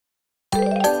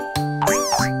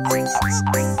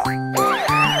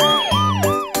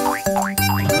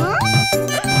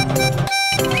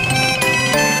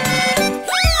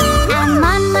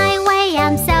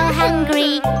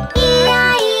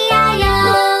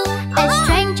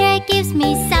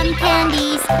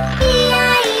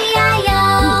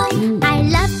E-I-E-I-O. I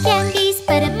love candies,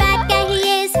 but a bad guy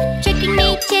he is, tricking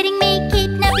me, cheating me,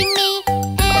 kidnapping me.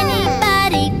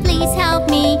 Anybody please help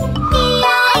me.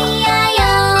 E-I-E-I-O.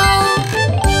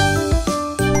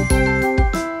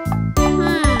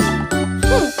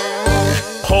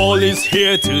 Paul is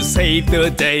here to save the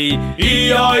day.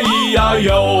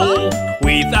 E-I-E-I-O.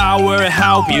 With our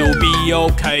help you'll be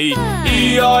okay.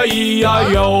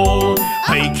 E-I-E-I-O.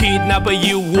 Hey kidnapper,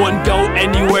 you won't go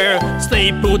anywhere.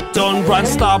 Stay put, don't run,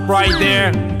 stop right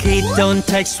there. Kid, don't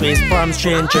take sweets from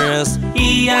strangers.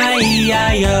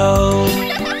 E-I-E-I-O.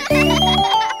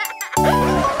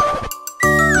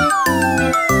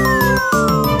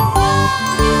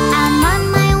 I'm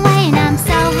on my way and I'm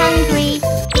so hungry.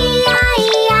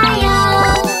 E-I-E-I-O.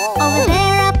 Over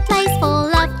there a place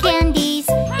full of candies.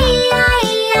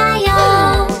 E-I-E-I-O.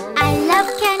 I love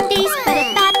candies, but a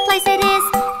bad place it is,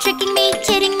 tricking me,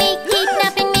 cheating me,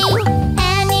 kidnapping me.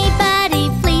 Anybody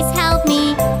please help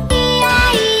me.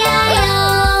 E-I-E-I-O.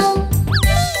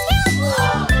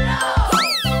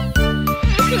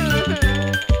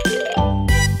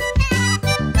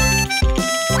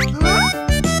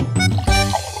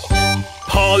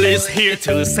 Paul is here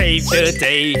to save the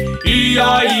day.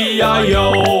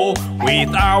 E-I-E-I-O.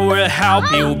 With our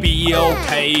help you'll be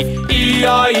okay.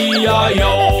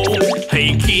 E-I-E-I-O.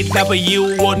 Hey kidnapper,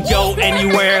 you won't go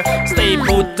anywhere. Stay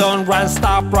put, don't run,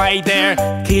 stop right there.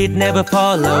 Kid, never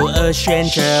follow a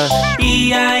stranger.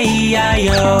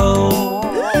 E-I-E-I-O.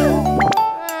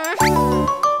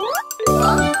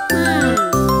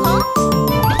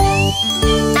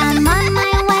 I'm on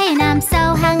my way and I'm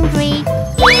so hungry.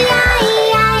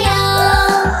 E-I-E-I-O.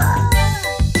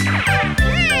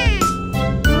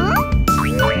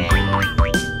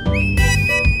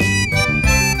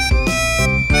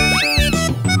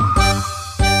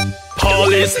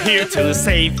 Paul is here to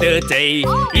save the day.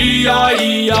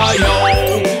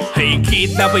 E-I-E-I-O. Hey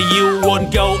kidnapper, you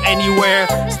won't go anywhere.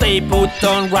 Stay put,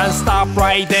 don't run, stop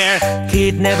right there.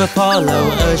 Kid, never follow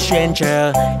a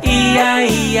stranger.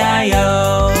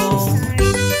 E-I-E-I-O.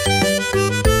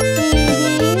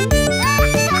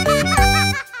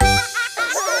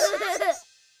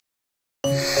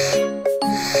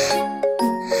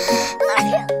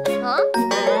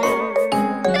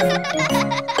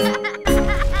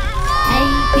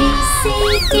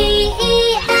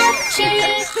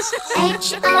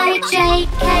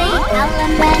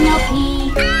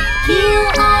 A-B-C-D-E-F-G-H-I-J-K-L-M-N-O-P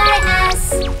Q-R-S-T-U-V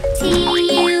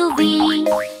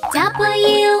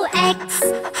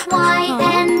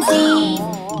W-X-Y-and-Z.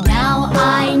 Now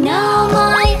I know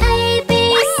my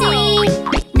ABC.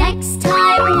 Next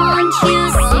time won't you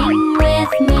sing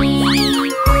with me?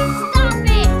 Stop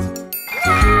it!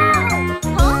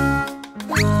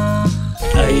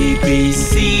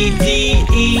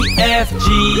 A-B-C-D-E-F-G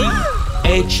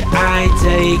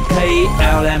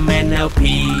H-I-J-K-L-M-N-O-P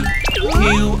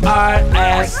Q-R-S-T-U-V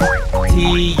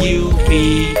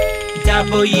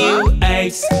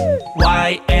W-X-Y-and-Z.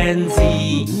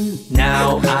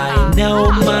 Now I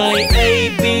know my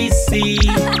ABC.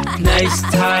 Next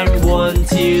time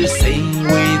won't you sing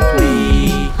with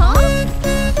me?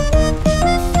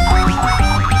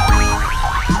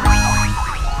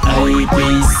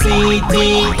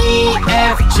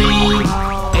 A-B-C-D-E-F-G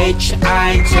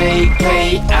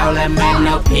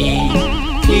H-I-J-K-L-M-N-O-P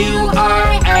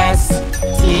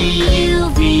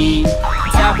Q-R-S-T-U-V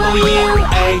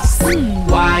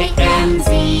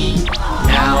W-X-Y-and-Z.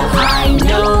 Now I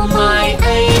know my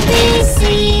ABC.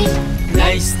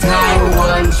 Next time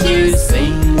won't you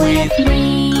sing with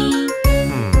me?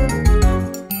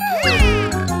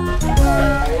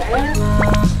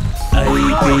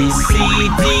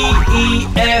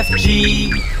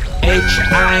 A-B-C-D-E-F-G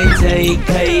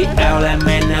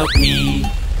H-I-J-K-L-M-N-O-P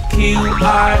Q-R-S-T-U-V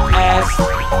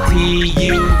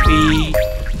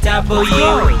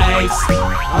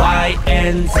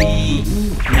W-X-Y-and-Z.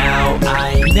 Now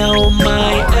I know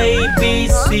my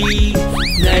ABC.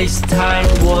 Next time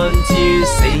won't you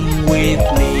sing with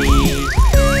me?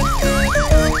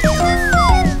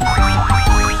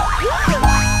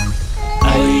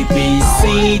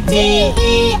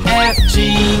 A-B-C-D-E-F-G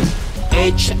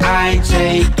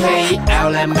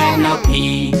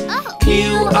H-I-J-K-L-M-N-O-P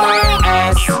Q-R-S-T-U-V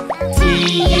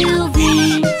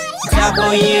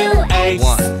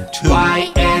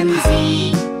W-X-Y-and-Z.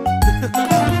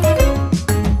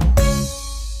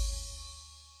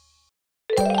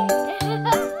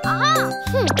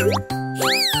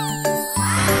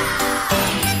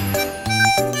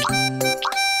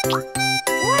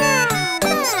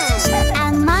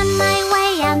 I'm on my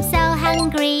way, I'm so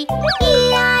hungry.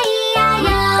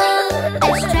 E-I-E-I-O.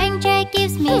 A stranger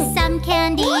gives me some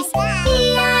candies.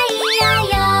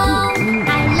 E-I-E-I-O.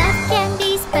 I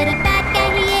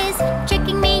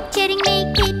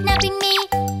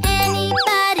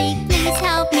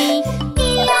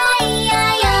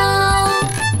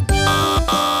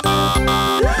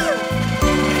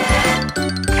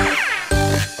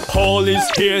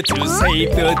here to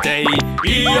save the day.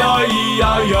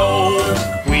 E-I-E-I-O.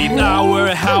 With our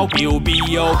help you'll be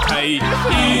okay.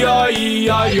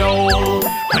 E-I-E-I-O.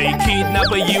 Hey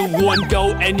kidnapper, you won't go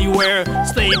anywhere.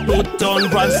 Stay put, don't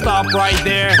run, stop right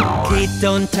there. Kid,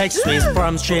 don't take sweets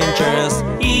from strangers.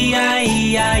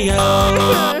 E-I-E-I-O.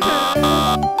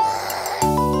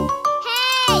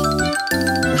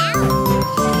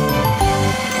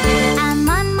 I'm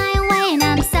on my way and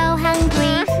I'm so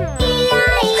hungry.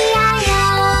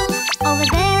 E-I-E-I-O. Over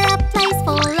there a place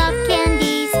full of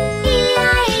candies.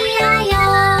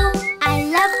 E-I-E-I-O. I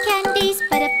love candies,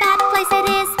 but a bad place it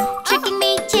is. Tricking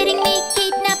me, cheating me,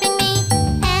 kidnapping me.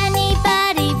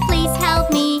 Anybody please help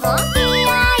me.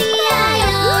 E-I-E-I-O.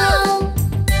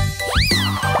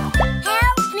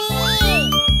 Help me.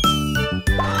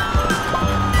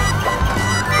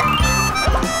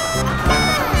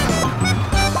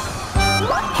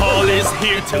 Paul is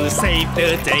here to save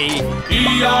the day.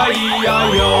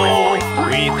 E-I-E-I-O.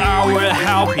 With our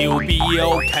help you'll be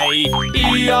okay.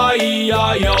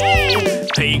 E-I-E-I-O.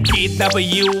 Hey kidnapper,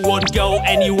 you won't go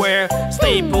anywhere.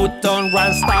 Stay put, don't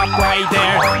run, stop right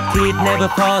there. Kid, never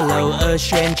follow a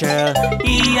stranger.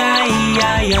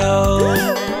 E-I-E-I-O.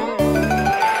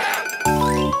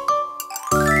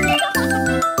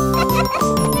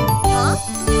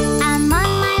 I'm on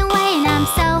my way and I'm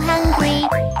so hungry.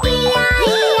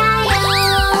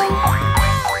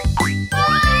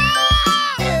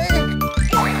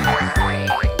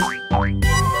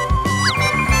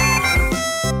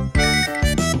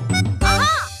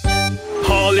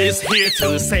 Paul is here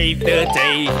to save the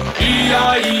day.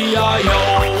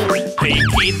 E-I-E-I-O. Hey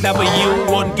kidnapper, you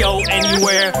won't go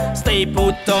anywhere. Stay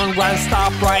put, don't run,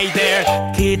 stop right there.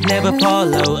 Kid, never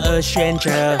follow a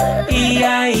stranger.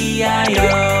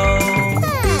 E-I-E-I-O.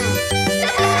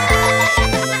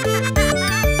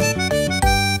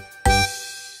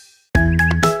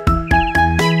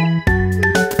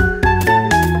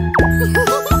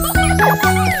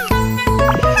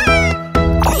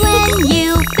 When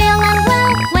you feel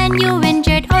unwell, when you're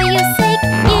injured or you're sick,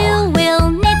 you will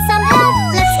need some help.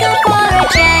 Let's go for a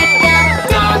checkup.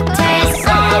 Doctors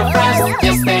are fast,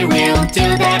 yes they will do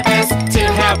their best to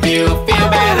help you feel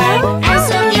better and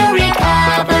soon you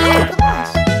recover.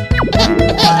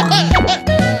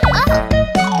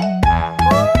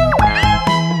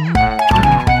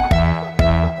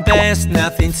 There's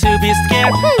nothing to be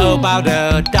scared about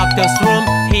the doctor's room.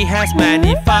 He has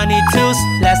many funny tools.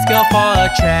 Let's go for a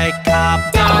checkup.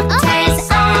 Doctors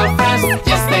are fast,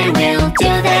 yes they will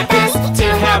do their best to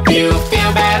help you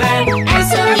feel better and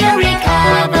soon you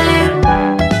recover.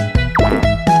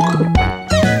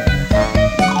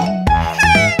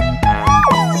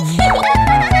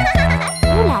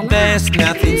 There's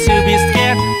nothing to be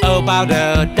scared about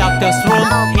the doctor's room.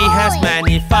 He has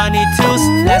many funny tools.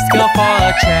 Let's go for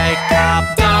a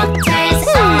checkup. Doctors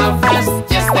are fast,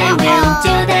 yes they will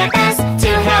do their best to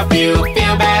help you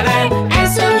feel better and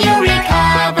soon you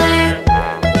recover.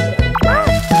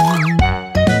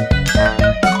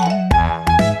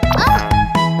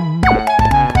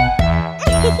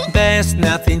 There's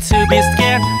nothing to be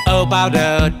scared about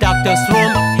the doctor's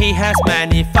room. He has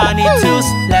many funny tools.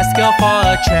 Let's go for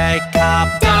a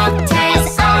checkup.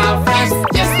 Doctors are fast,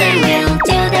 yes they will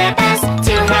do their best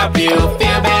to help you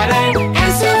feel better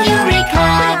and soon you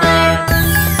recover.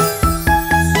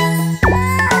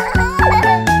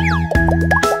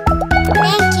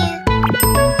 Thank you.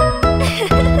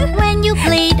 When you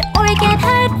bleed or get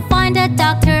hurt, find a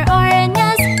doctor or a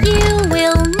nurse. You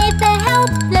will need their help.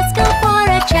 Let's go for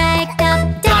a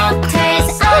checkup.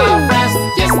 Doctors are fast,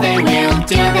 yes they will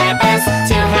do their best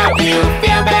to help you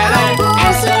feel better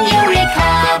and soon you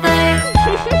recover.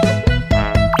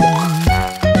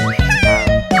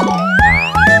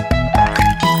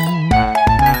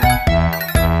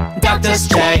 Doctors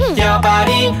check your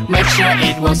body, make sure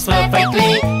it works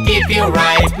perfectly. Give you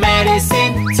right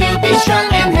medicine to be strong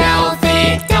and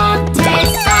healthy.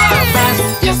 Doctors are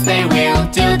fast, yes they will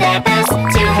do their best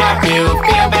to help you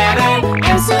feel better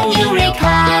and soon you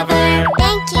recover.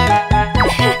 Thank you.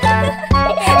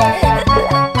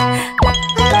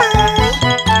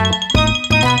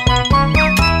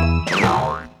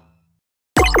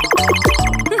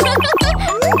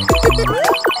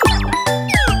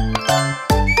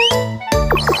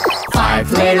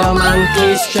 Five little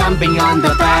monkeys jumping on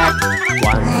the bed.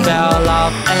 One fell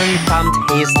off and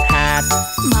bumped his head.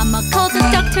 Mama called the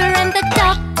doctor and the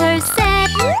doctor said,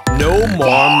 No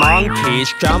more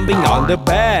monkeys jumping on the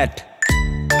bed.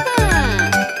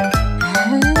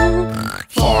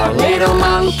 Four little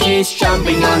monkeys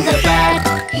jumping on the bed.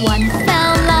 one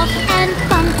fell off and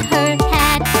bumped her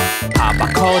head. Papa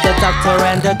called the doctor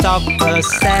and the doctor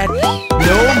said,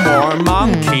 no more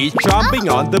monkeys jumping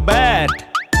on the bed.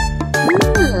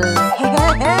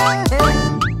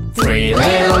 3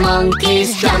 little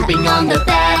monkeys jumping on the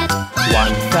bed.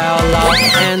 One fell off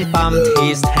and bumped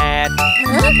his head.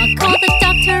 Mama called the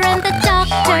doctor and the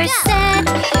doctor said,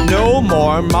 no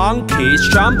more monkeys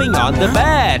jumping on the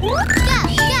bed.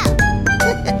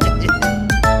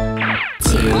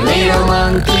 2 little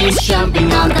monkeys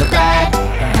jumping on the bed.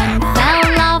 One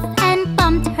fell off and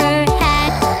bumped her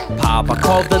head. Papa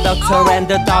called the doctor and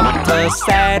the doctor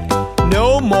said,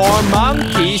 no more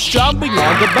monkeys jumping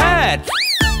on the bed.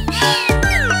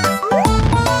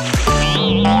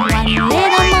 One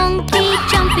little monkey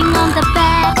jumping on the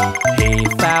bed. He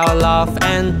fell off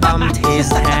and bumped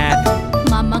his head.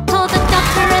 Mama called the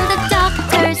doctor and the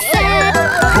doctor said,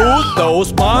 Put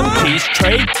those monkeys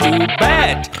straight to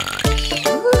bed.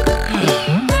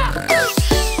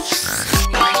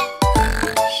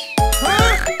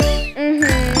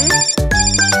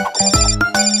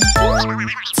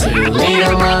 Two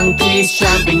little monkeys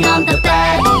jumping on the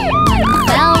bed. One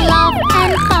fell off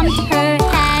and bumped her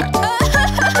head.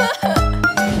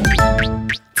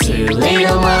 2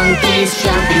 little monkeys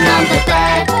jumping on the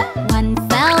bed. One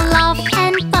fell off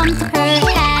and bumped her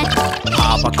head.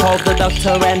 Papa called the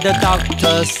doctor and the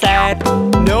doctor said,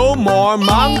 no more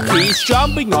monkeys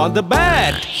jumping on the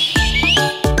bed.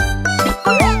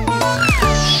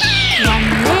 One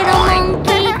little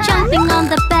monkey jumping on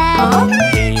the bed.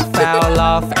 He fell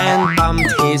off and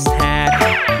bumped his head.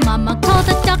 Mama called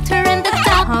the doctor and the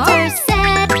doctor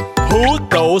said, Put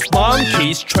those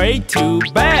monkeys straight to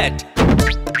bed.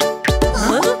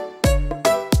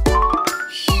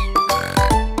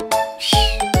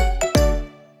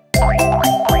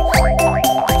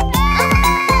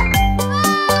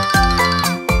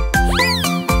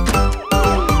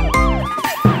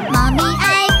 Mommy,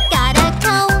 I've got a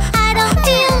cold, I don't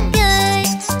feel good.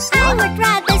 I would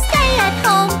rather stay at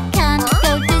home, can't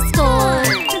go to school.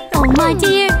 Oh my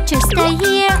dear, just stay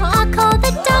here, I'll call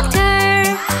the doctor.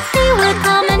 He will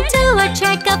come and do a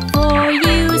checkup for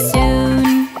you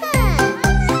soon.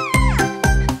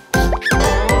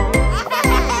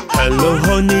 Hello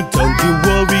honey, don't you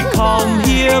worry, come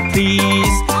here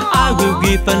please. I will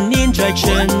give an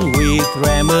injection with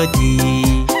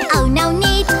remedy. Oh, no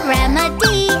need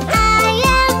remedy, I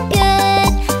am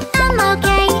good. I'm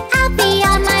okay, I'll be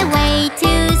on my way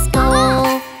to school.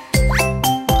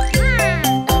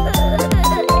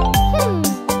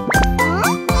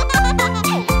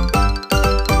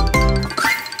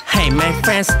 Hey my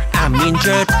friends, I'm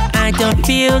injured, I don't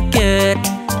feel good.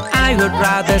 I would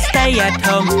rather stay at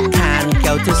home, can't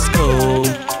go to school.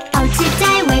 Oh,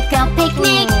 today we'll go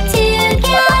picnic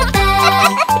together.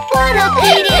 What a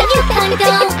pity you can't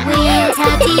go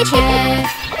without teacher.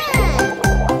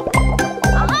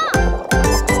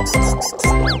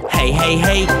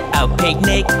 Hey, a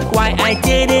picnic, why I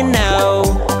didn't know.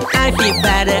 I feel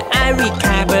better, I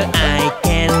recover, I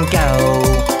can go.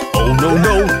 Oh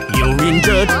no, you're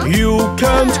injured, you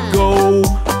can't go.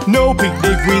 No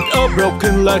picnic with a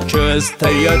broken leg, just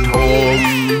stay at home.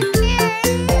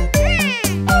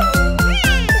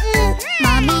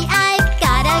 Mommy, I've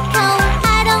got a cold,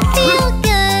 I don't feel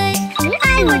good.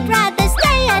 I would rather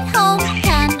stay at home,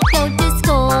 can't go to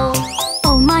school.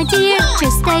 Oh my dear,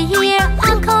 just stay here,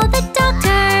 I'll call the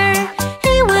doctor.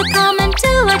 He will come and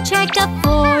do a checkup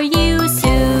for you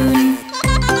soon.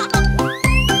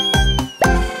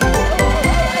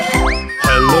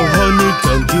 Hello honey,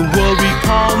 don't you worry,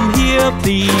 come here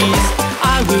please.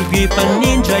 I will give an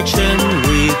injection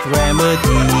with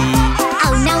remedy.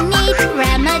 Oh, no need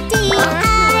remedy,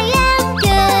 I am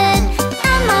good.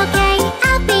 I'm okay,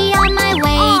 I'll be on my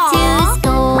way to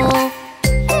school.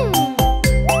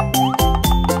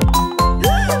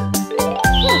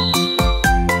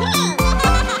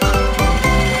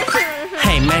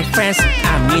 Hey my friends,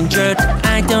 I'm injured,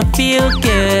 I don't feel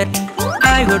good.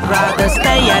 I would rather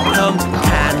stay at home,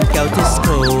 can't go to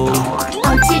school.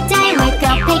 Oh, today we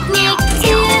go picnic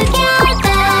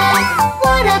together.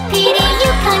 What a pity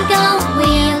you can't go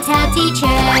without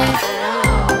teacher.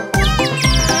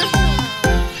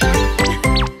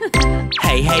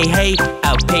 Hey,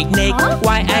 a picnic,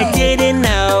 why I didn't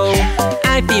know.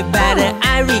 I feel better,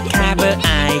 I recover,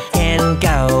 I can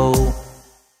go.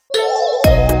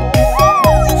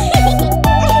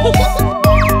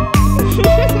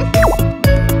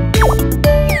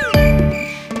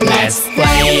 Let's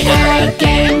play a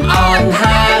game on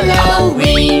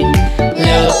Halloween.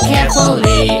 Look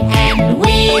carefully and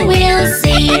we will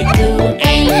see who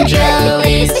angel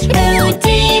is, who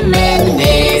demon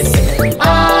is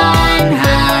on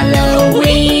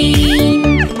Halloween.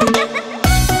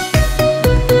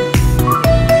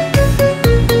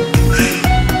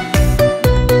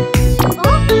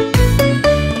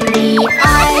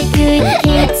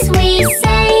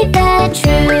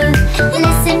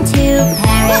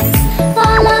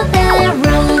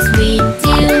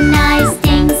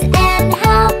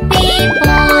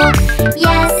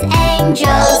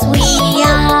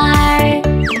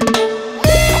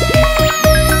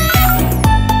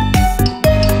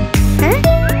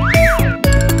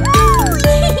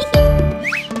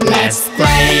 Let's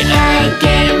play a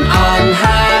game on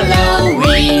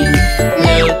Halloween.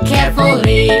 Look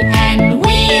carefully and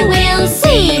we will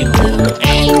see who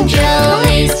angel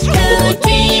is, who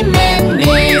demon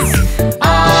is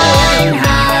on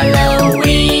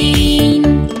Halloween.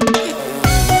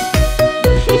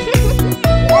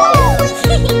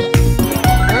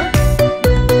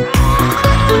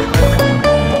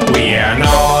 We are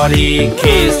naughty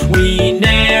kids, we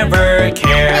never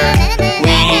care.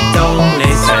 We don't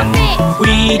listen,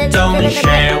 we don't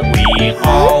share. We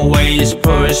always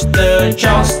push the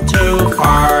jokes too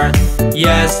far.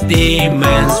 Yes,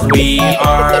 demons we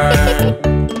are.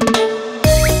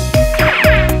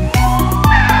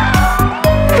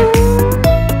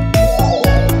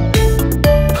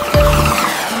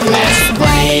 Let's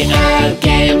play a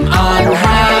game on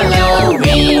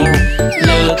Halloween.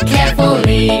 Look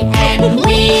carefully and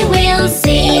we will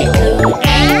see who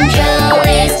angel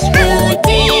is, who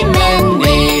demon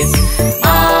is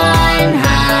on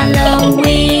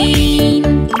Halloween.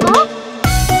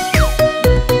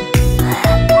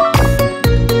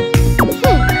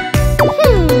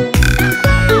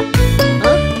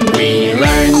 We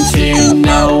learn to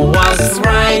know what's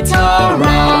right or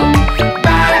wrong,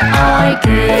 bad or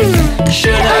good,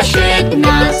 should or should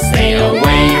not. Stay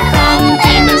away from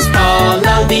demons,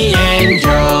 follow the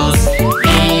angels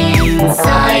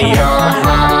inside your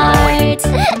heart.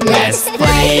 Let's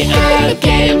play a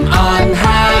game on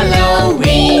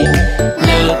Halloween.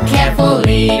 Look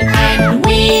carefully and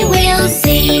we will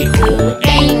see who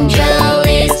angel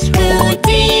is, who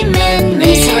demon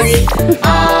is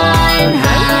on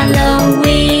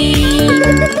Halloween.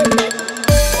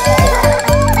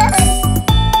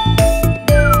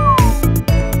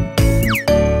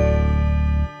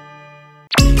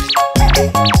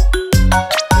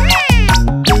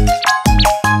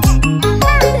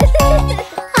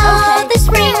 All the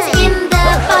springs in the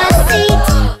bus seat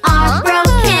are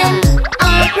broken,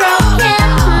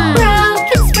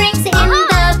 broken springs in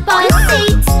the bus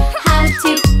seat. How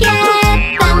to get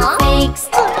them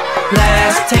fixed?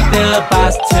 Let's take the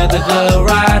bus to the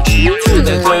garage, to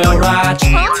the garage,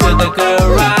 to the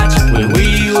garage. We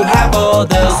will have all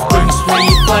the springs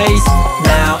replaced.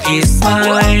 Now it's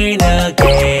mine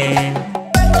again.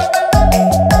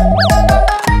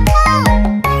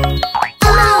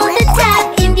 Oh, the tap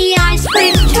in the ice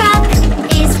cream truck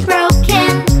is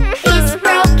broken,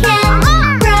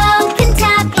 broken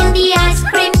tap in the ice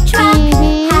cream truck.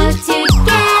 How to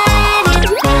get it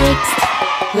fixed?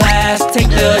 Let's take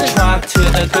the truck to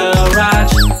the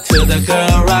garage, to the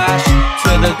garage,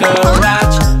 to the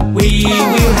garage. We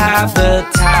will have the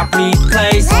tap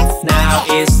replaced. Now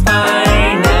it's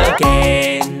fine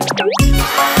again.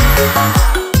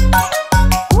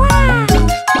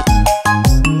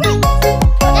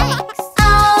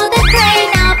 Oh, the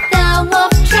crane of the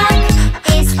wolf truck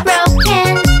is broken,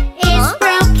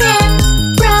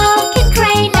 broken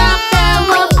crane of the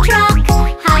wolf truck.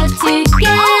 How to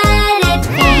get it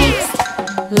fixed?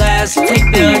 Let's take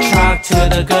the truck to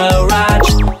the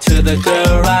garage, to the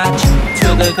garage, to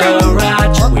the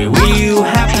garage. We will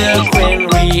have the crane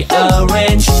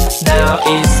rearranged. Now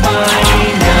it's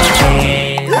fine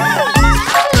again.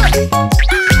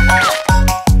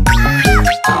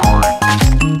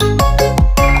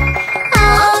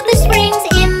 All the springs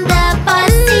in the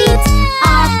bus seat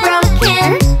are broken,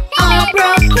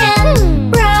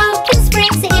 broken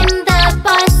springs in the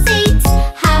bus seat.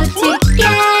 How to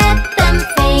get them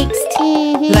fixed?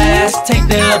 Let's take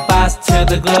the bus to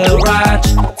the garage,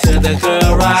 to the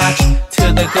garage, to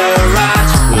the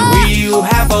garage. We will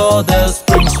have all the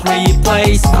springs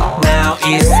replaced. Now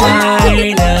it's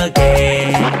fine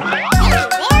again.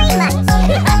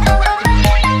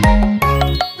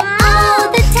 Oh,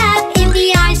 the tap in the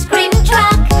ice cream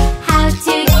truck. How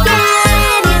to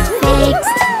get it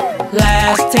fixed?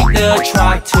 Let's take the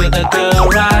truck to the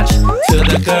garage, to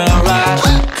the garage,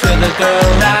 to the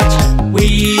garage. We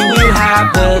will have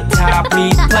the tap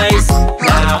replaced.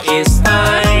 Now it's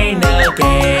fine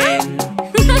again.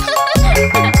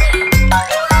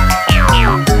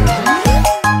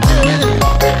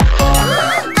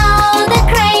 Oh, the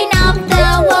crane of the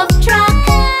wolf truck.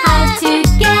 How to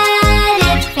get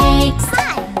it fixed?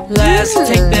 Let's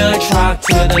take the truck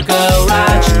to the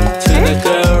garage, to the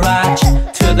garage,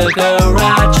 to the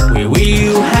garage. We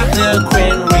will have the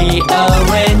crane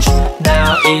rearranged. Now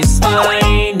it's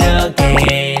fine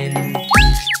again.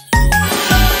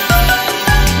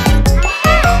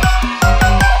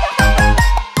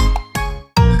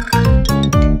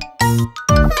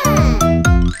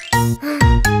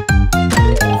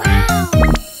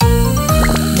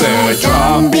 The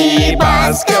zombie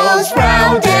bus goes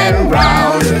round and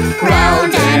round,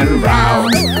 round and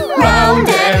round, round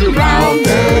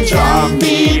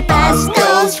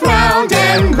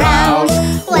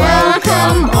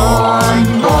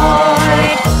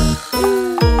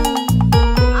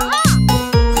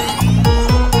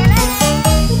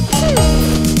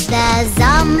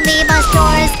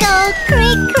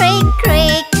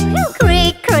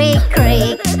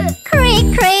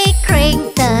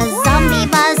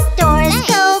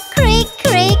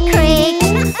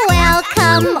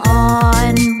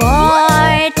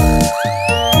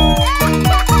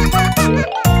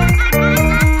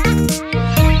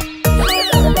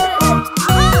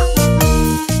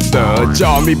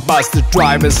zombie bus, the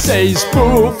driver says,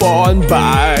 move on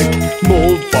back,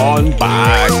 move on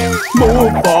back,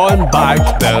 move on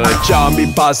back. The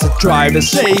zombie bus, the driver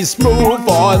says, move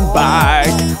on back.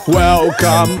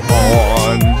 Welcome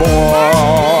on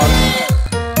board.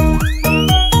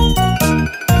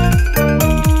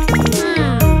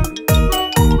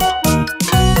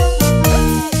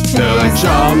 The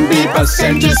zombie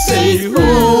passengers say, ooh,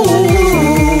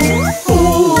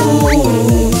 ooh,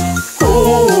 ooh.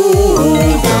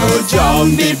 The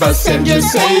zombie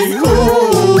passengers say,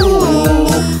 ooh,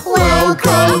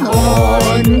 welcome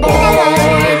on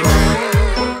board.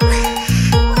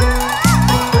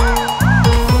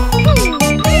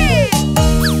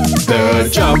 The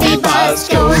zombie bus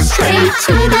goes straight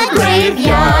to the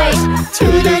graveyard, to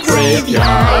the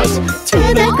graveyard, to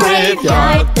the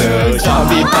graveyard. The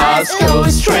zombie bus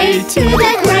goes straight to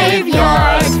the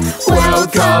graveyard.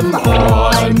 Welcome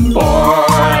on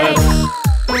board.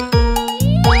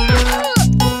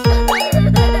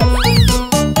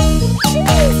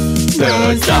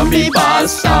 The zombie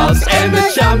bus stops and the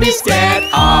zombies get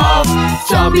off.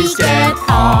 Zombies get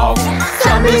off.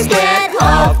 Zombies get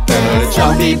off. The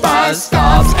zombie bus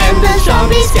stops and the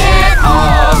zombies get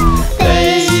off.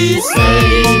 They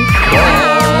say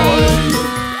bye.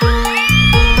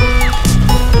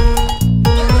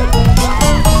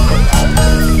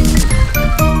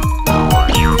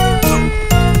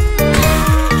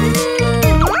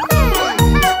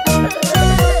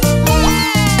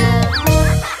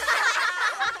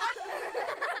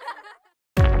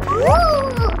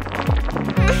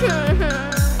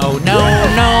 Oh no,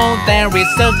 no, there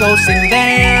is a ghost in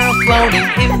there, floating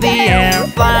in the air,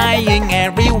 flying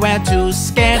everywhere to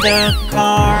scare the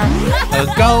car. A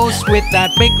ghost with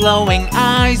that big glowing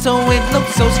eyes, oh it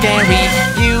looks so scary.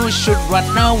 You should run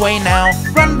away now,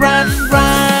 run, run,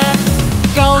 run.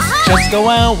 Ghost, just go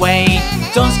away,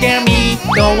 don't scare me,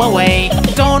 go away.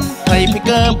 Don't play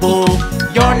peekaboo,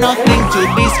 you're nothing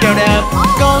to be scared of.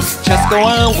 Ghost, just go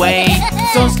away,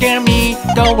 don't scare me,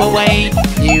 go away.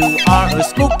 You are a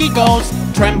spooky ghost,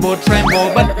 tremble,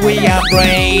 tremble, but we are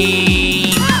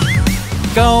brave.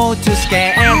 Go to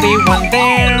scare everyone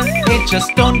there, it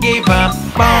just don't give up.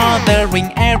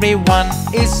 Bothering everyone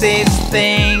is his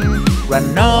thing.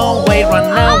 Run away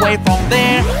from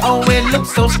there, oh it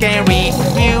looks so scary.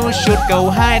 You should go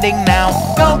hiding now,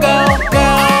 go, go,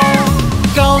 go.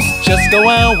 Ghost, just go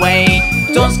away,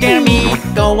 don't scare me,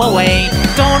 go away.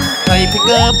 Don't play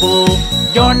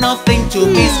peekaboo, you're nothing to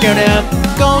be scared of.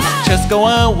 Ghost, just go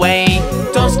away,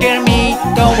 don't scare me,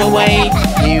 go away.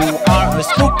 You are a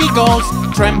spooky ghost,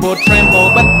 tremble,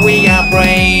 tremble, but we are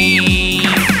brave.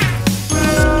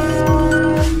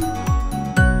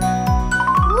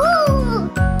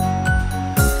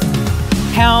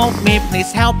 Help me,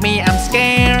 please help me, I'm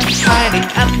scared. Hiding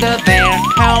under there.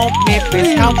 Help me,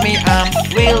 please help me, I'm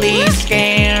really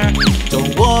scared.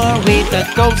 Don't worry, the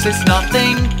ghost is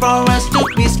nothing for us to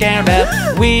be scared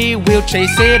of. We will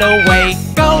chase it away.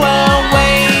 Go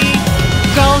away.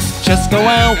 Ghost, just go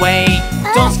away.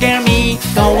 Don't scare me,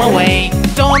 go away.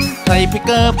 Don't play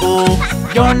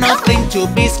peekaboo, you're nothing to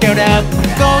be scared of.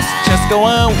 Ghost, just go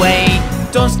away.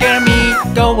 Don't scare me,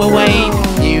 go away.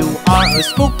 You are a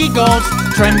spooky ghost,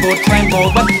 tremble,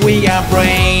 tremble, but we are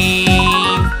brave.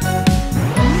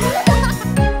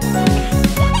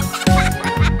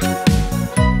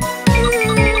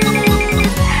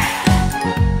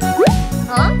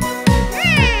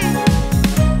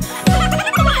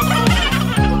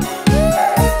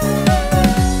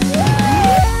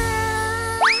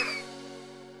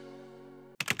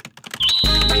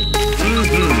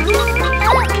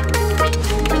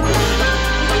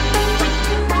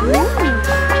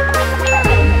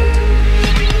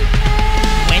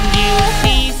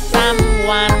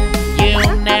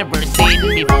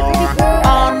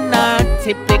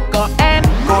 Typical and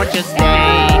gorgeous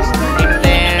day. If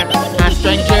there are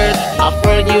strangers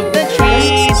offer you the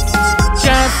trees,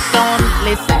 just don't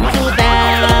listen to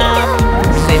them.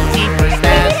 Safety first,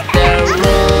 that's the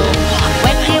rule.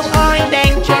 When you are in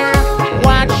danger,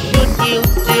 what should you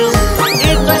do?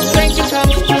 If a stranger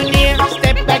comes too near,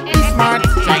 step back, be smart.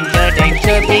 Stranger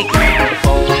danger, be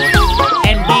careful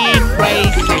and be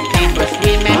brave. Safety first,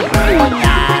 remember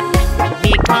that.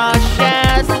 Be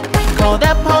cautious, call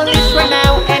the police right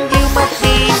now, and you must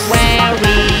be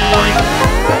wary.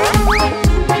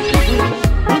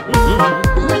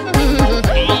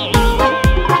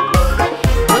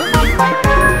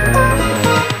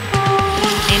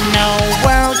 In a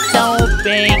world so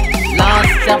big,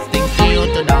 lots of things you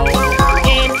to know.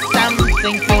 It's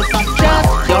something to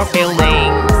just your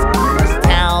feelings. Just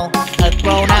tell a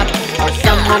grown-up or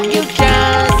someone you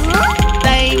trust.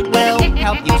 They will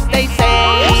help you stay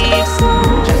safe.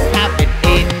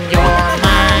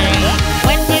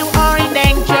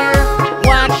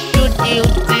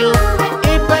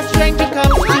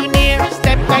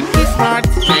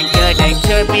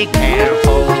 be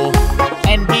careful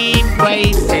and be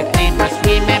brave. Safety must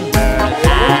remember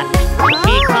that.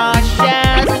 Be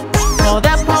cautious. Call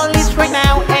the police right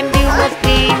now and you must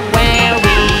be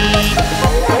wary.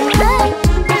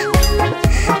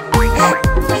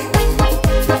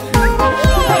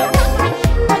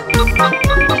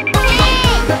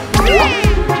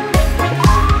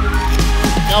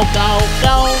 Go, go,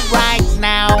 go right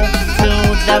now to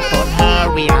the phone,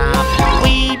 hurry up.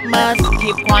 We must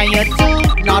keep quiet to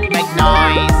not make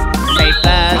noise.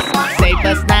 Save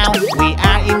us now, we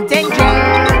are in danger.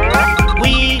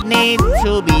 We need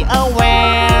to be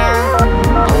aware.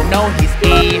 Oh no, he's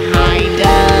behind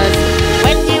us.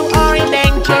 When you are in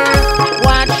danger,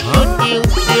 what should you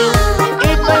do?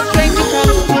 If a stranger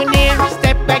comes too near,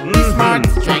 step back, be smart.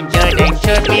 Stranger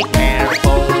danger, be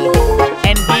careful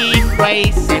and be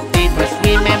brave. Safety must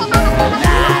remember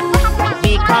that.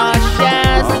 Be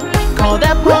cautious. Call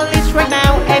the police right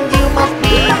now and you must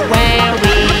be wary.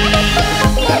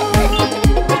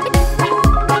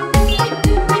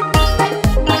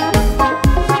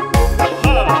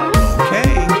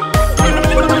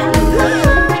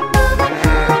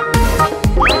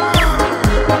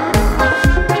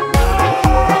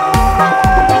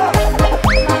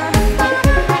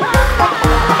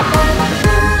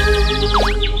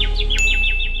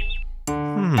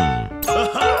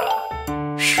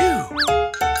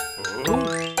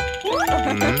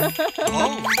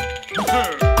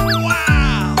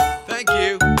 Wow! Thank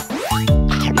you.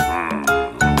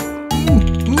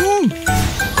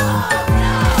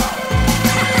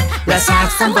 Let's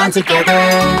have some fun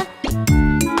together.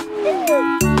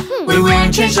 We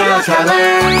will change our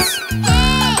colors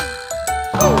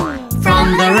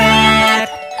from the red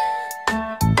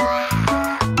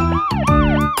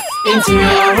into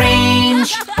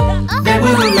orange. Then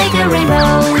we will make a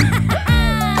rainbow.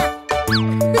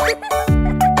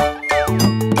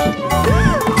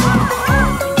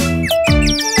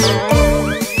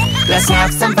 Let's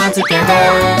have some fun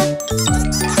together.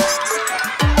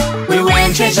 We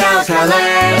will change our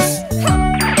colors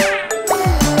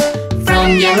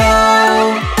from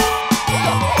yellow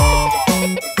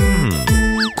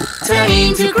turn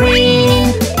into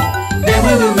green. Then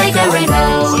we will make a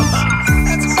rainbow.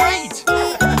 That's great.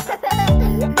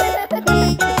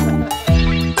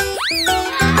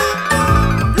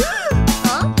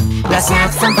 Let's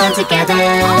have some fun together.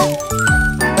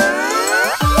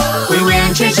 We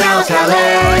will change our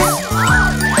colors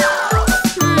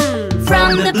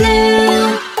from the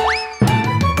blue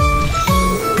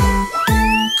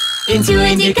into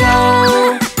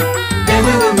indigo. Then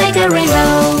we will make a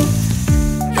rainbow.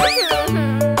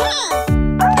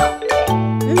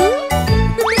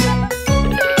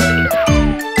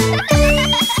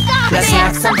 Let's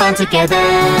have some fun together.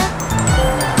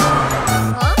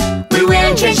 We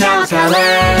will change our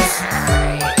colors.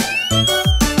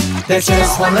 There's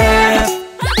just one left.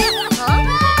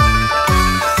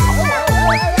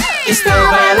 It's the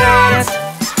violet.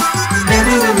 Then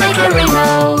we will make a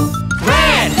rainbow.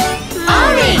 Red,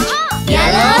 orange,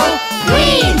 yellow,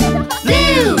 green,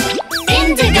 blue,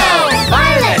 indigo,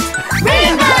 violet,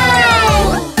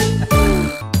 rainbow.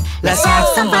 Let's have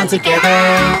some fun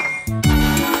together.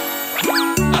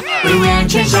 We will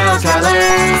change our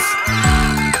colors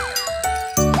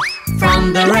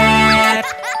from the red.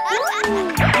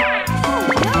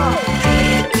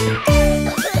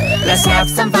 Let's have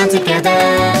some fun together.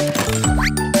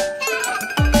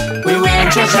 We will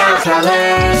change our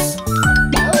colors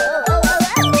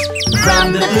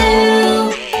from the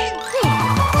blue.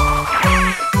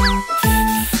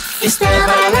 It's the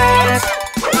violet.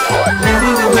 Then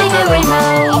we will make a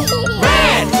rainbow.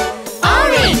 Red,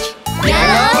 orange,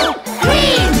 yellow,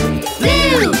 green,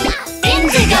 blue,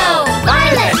 indigo,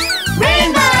 violet,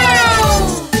 rainbow.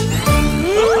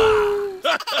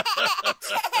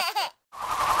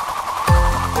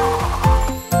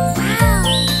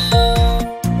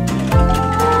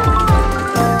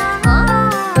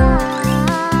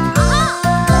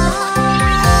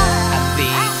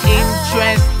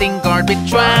 Garbage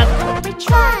truck.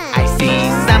 I see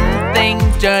something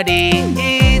dirty.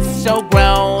 It's so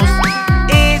gross.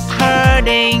 It's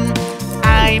hurting.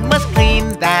 I must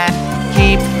clean that.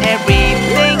 Keep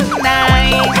everything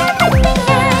nice.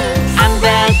 I'm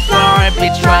the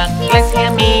garbage truck. Let's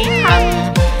hear me hum.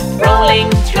 Rolling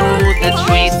through the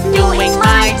streets, doing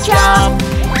my job.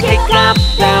 Pick up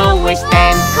the waste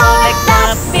and collect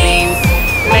the bins.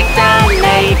 Make the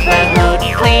neighborhood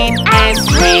clean and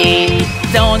green.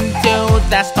 Don't do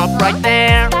that, stop right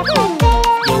there.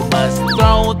 You must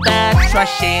throw the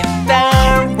trash in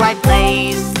the right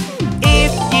place.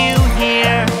 If you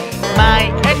hear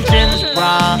my engine's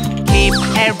roar, keep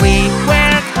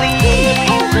everywhere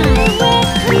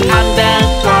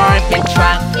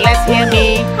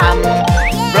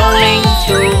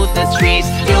streets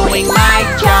doing my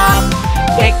job.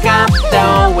 Pick up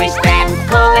the waste and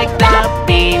collect the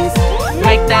beans.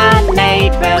 Make the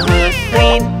neighborhood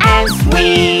clean and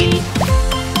sweet.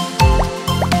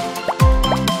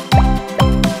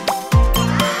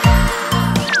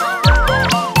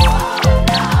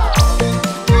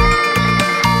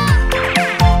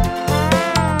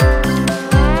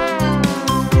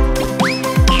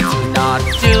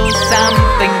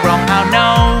 Something wrong, oh no.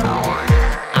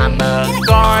 I'm a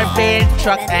garbage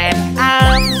truck and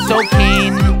I'm so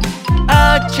keen.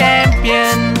 A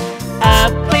champion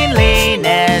of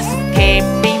cleanliness,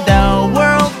 keeping the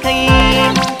world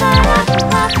clean.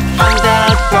 On the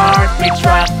garbage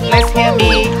truck, let's hear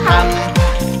me hum.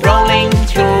 Rolling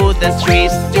through the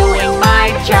streets, doing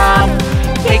my job.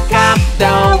 Pick up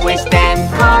the waste and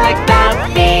collect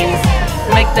the beans.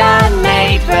 Make the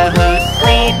neighborhood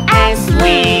clean and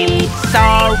sweet.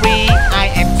 Sorry,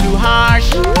 I am too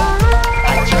harsh.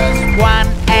 I just want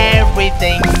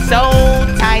everything so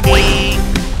tidy.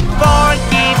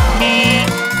 Forgive me,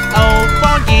 oh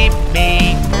forgive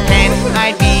me. Can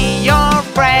I be your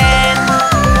friend?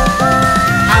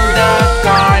 I'm the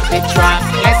garbage truck,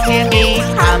 let's hear me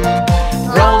hum.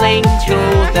 Rolling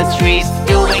through the streets,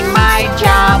 doing my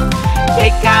job.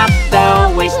 Pick up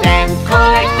the waste and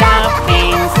collect the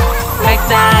beans. Make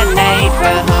the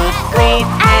neighborhood clean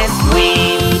and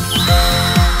sweet.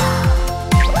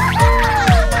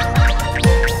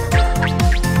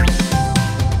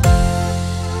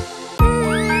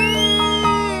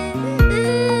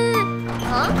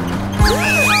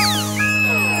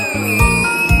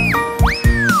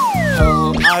 Who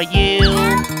are you?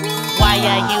 Why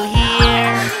are you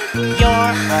here?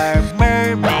 You're a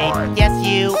mermaid, yes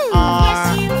you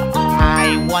are.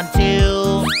 I want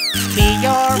to be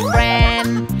your friend.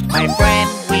 My friend,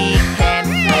 we can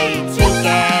play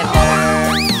together.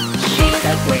 She's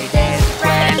the greatest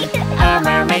friend, a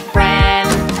mermaid friend,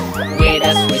 with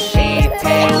a swishy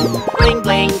tail, bling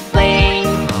bling bling.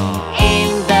 In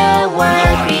the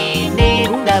world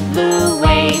beneath the blue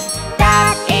waves,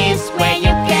 that is where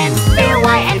you can feel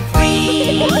light and free.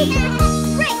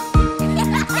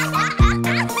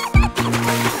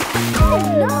 Oh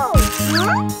no!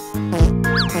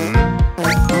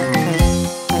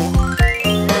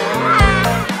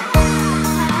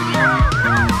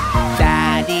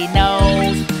 Daddy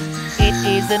knows it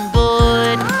isn't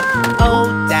good.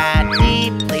 Oh,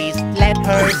 Daddy, please let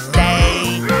her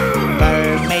stay.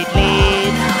 Mermaid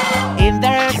lives in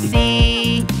the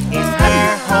sea. It's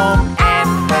her home and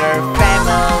her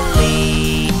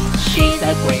family. She's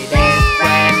the greatest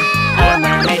friend, a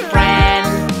mermaid friend,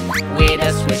 with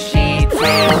a swishy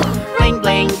tail, bling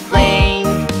bling bling.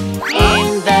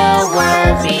 In the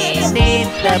world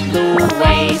beneath the blue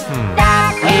waves,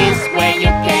 that is where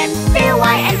you can feel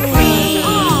light and free.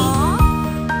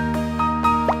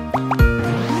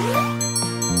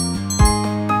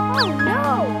 Oh no!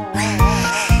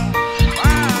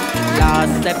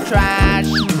 Lots of trash,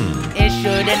 it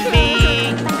shouldn't be.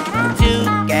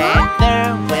 Together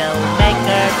we'll make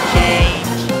a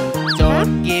change.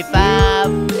 Don't give up,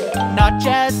 not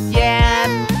just yet.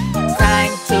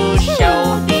 Time to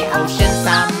show the ocean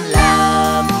some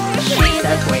love. She's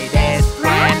the greatest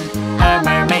friend, a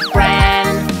mermaid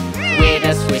friend, with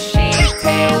a swishy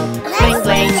tail, bling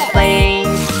bling bling.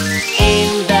 In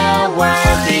the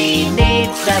world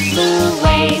beneath the blue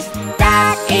waves,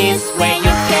 that is where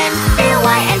you can feel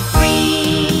light and free.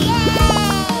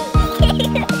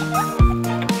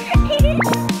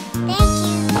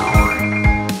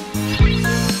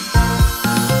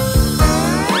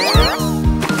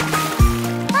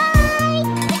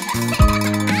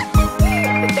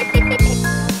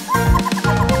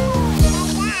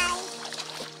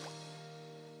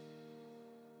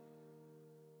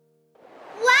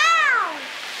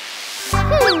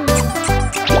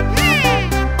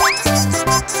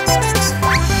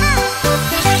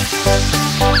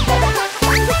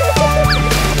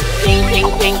 Pink, pink,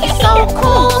 pink is so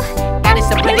cool. That is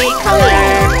a pretty color.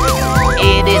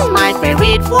 It is my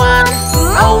favorite one.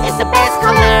 Oh, it's the best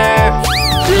color.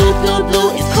 Blue, blue, blue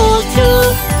is cool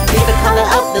too. It's the color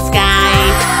of the sky.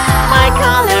 My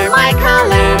color,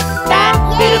 that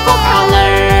beautiful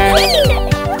color.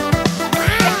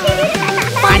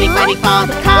 Fighting, fighting for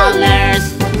the colors.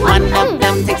 One of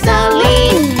them takes a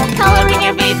lead, coloring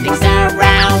everything's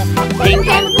around. Pink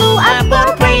and blue are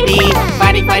both pretty.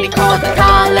 Fighting, fighting for the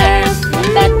colors.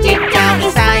 But deep down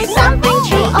inside something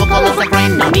true. All colors are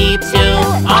friends, no need to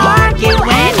argue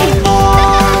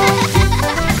anymore.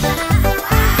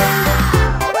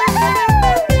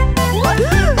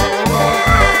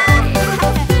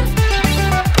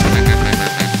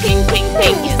 Pink, pink,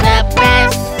 pink is the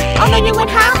best. Oh no, you won't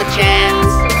have the chance.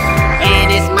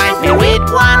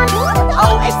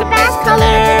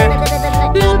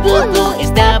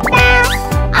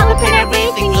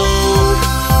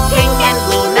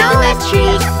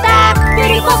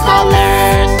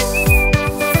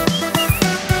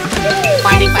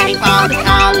 fighting for the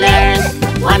colors.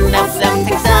 One of them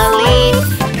takes the lead,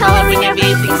 coloring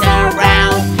everything's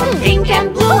around. Pink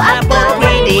and blue are both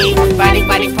pretty,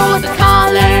 fighting for the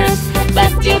colors. But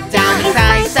deep down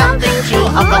inside something true.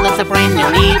 All colors are friends, no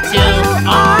need to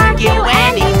argue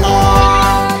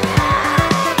anymore.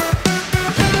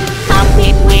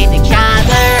 Compete with each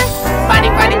other,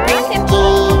 fighting pink and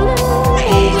blue.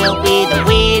 Who will be the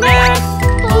winner?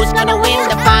 Who's gonna win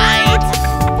the fight?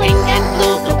 Pink and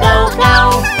blue, go,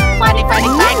 fighting for.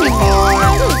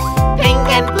 Pink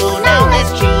and blue, now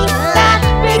let's choose that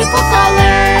beautiful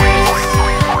colors.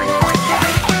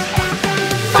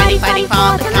 Fighting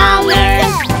for the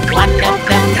colors. One of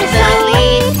them takes the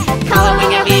lead,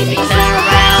 coloring everything's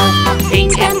around.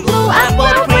 Pink and blue are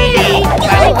both pretty,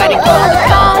 fighting for the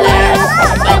colors.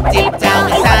 But deep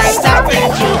down inside something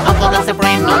true. All colors are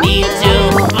friends, no need to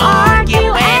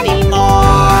argue anymore.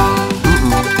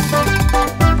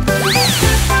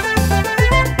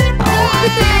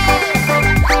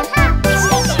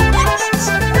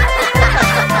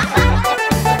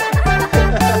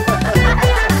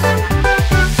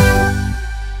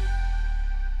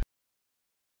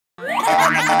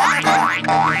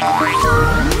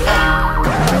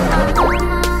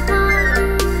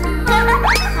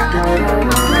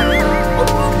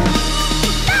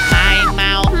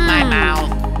 My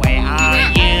mouth, where are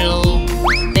you?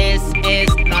 This is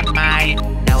not mine,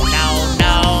 no.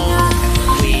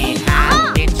 We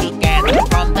have been together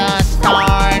from the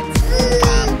start.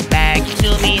 Come back to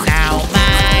me now,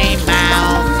 my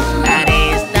mouth. That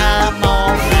is the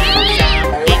moment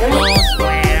some people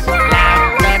swear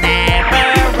laughter never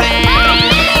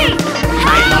ends.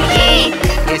 My body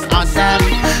is awesome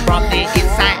from the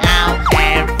inside out.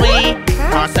 Every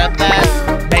cross of us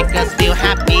make us feel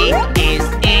happy. Is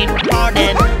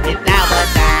important without a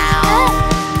doubt.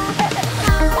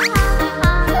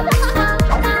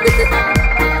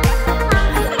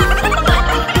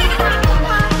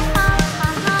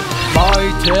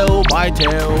 My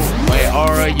tail, where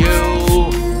are you?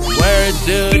 Where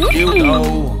did you go?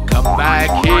 Come back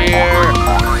here.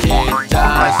 It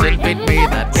doesn't fit me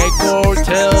that big old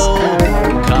tail.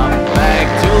 Come back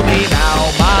to me now,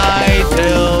 my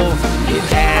tail. In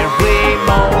every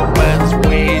moment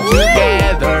we're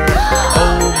together.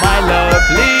 Oh, my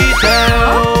lovely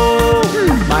tail.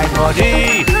 My body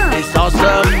is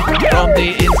awesome from the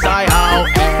inside out.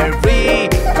 Every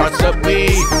part of me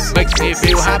makes me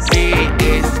feel happy.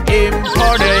 It's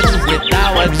important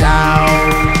without a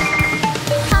doubt.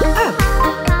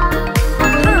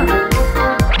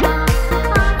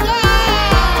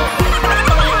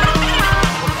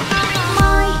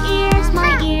 My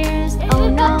ears, oh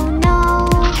no.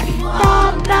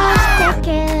 That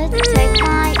jacket, take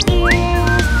my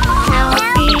ears. Now it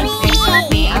thinks of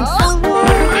me, I'm so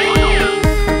worried.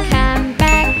 Come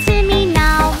back to me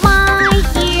now, my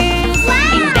ears.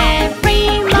 In every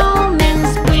moment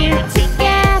we're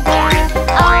together.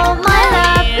 Oh, my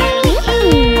lovely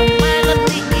ears.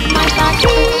 My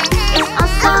body is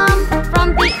awesome from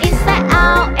the inside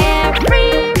out.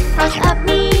 Every part of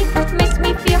me makes me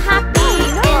feel happy.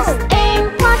 It's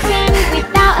important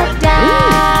without a doubt.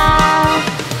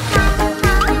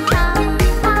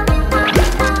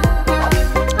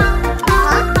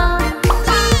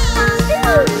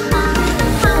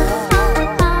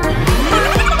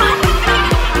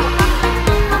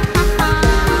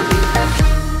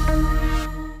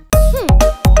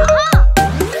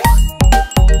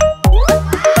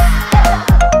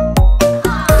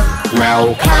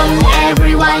 Welcome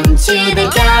everyone to the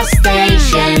gas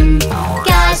station.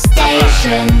 Gas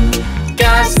station.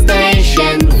 Gas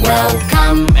station.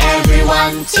 Welcome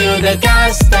everyone to the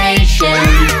gas station.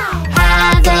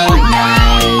 Have a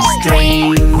nice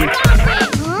drink.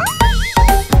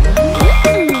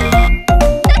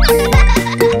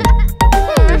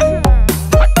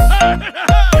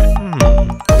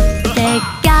 The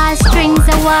gas drinks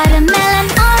are watermelon,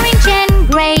 orange and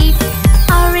grape.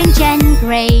 Orange and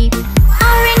grape.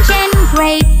 Orange and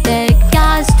grape. The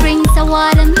gas drinks are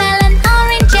watermelon,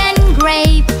 orange and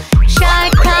grape.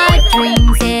 Shortcut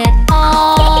drinks it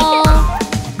all.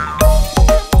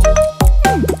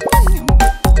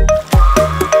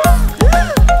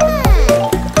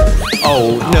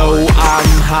 Oh no, I'm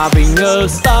having a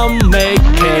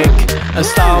stomachache. A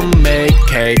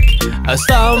stomachache. A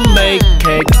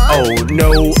stomachache. Oh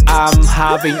no, I'm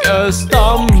having a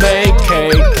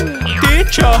stomachache.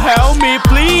 Teacher, help me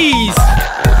please.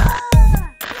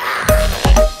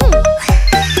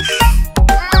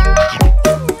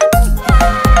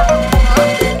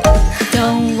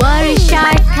 Don't worry,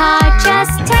 shortcut,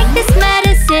 just take this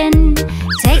medicine.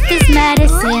 Take this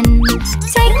medicine.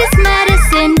 Take this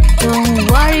medicine.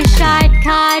 Don't worry,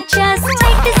 shortcut.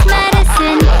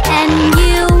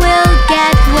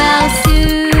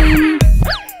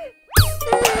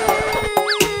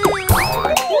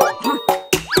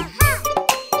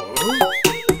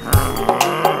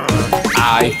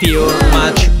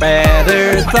 much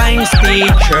better. Thanks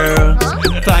teacher,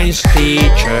 thanks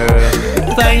teacher,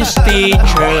 thanks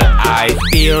teacher. I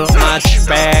feel much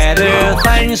better.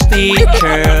 Thanks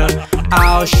teacher.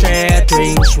 I'll share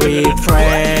drinks with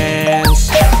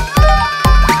friends.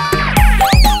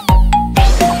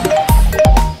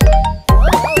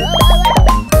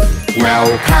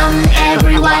 Welcome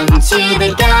everyone to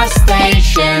the gas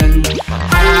station.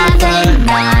 Have a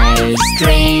nice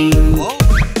drink.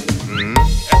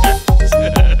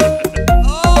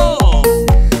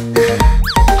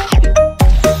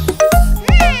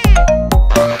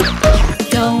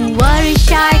 Don't worry,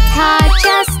 shark car,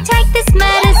 just take this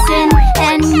medicine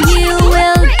and you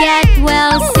will get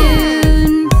well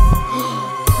soon.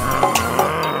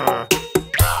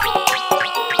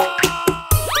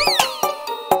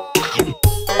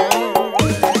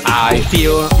 I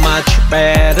feel much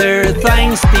better,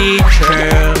 thanks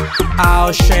teacher.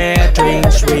 I'll share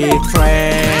drinks with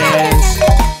friends.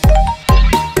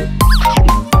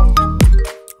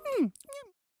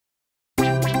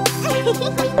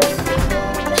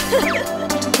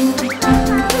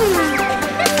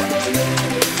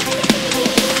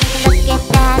 Look at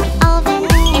that oven,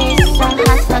 it's so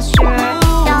hot for sure.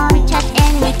 Don't touch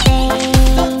anything.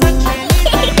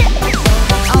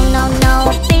 Oh no, no,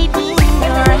 baby,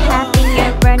 you're happy,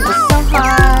 your burn is so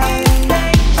hard.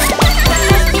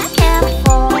 Just be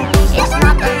careful, it's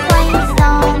not a play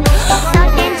zone. It's so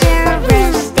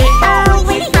dangerous, stay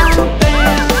away from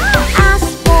there. Ask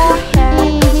for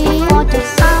help or do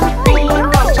something.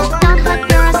 Just don't hurt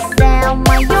yourself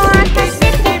while you're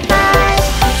pacific.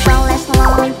 So let's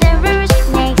learn the rules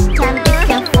next time, be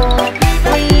careful.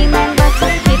 Remember to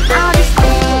keep out of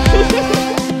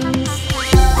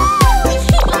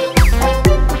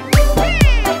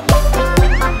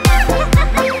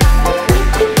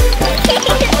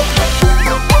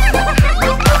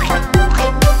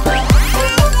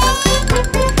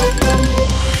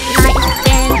Life's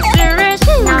dangerous,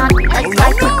 not a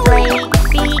time to play,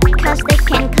 because they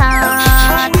can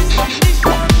cut.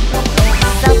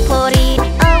 So put it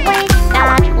away,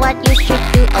 that's what you should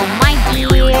do, oh my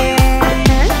dear.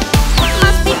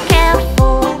 Must be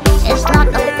careful, it's not a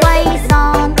play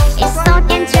zone. It's so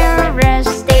dangerous,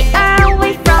 stay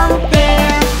away from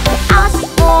there. Ask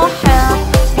for help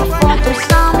before do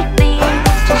something.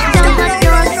 Just don't hurt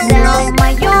yourself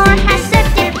while your hands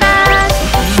safety first.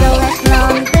 So let's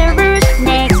learn the rules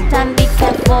next time, be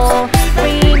careful.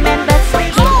 Remember to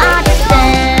keep our distance.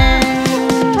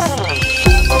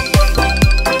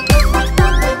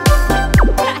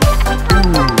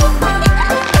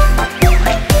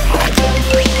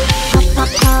 Pop, pop,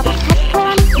 pop,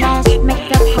 popcorn, let's make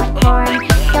a popcorn.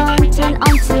 Don't turn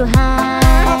on too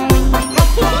high.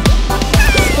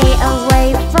 Stay away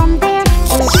from there,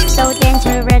 it's so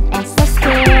dangerous and so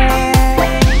scary.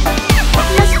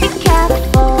 Let's be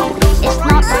careful, it's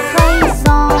not a play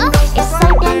zone. It's so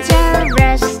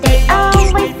dangerous, stay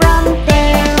away from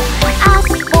there.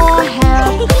 Ask for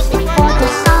help before do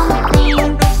something.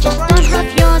 Just don't hurt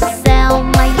yourself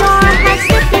while your hands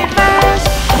safety first.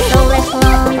 So let's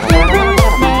learn the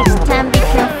rules next time, be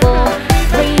careful.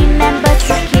 Remember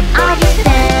to keep our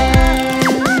distance.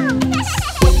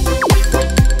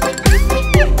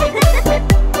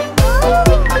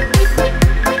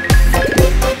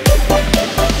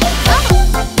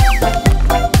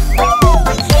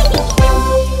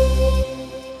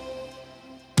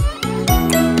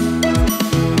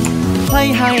 Play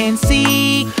hide and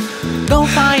seek, go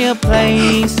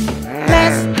fireplace.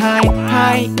 Let's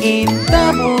hide in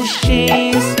the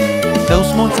bushes.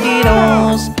 Those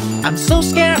mosquitoes, I'm so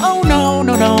scared, oh no,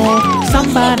 no, no.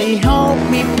 Somebody help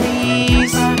me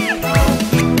please.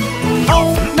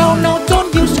 Oh no, no,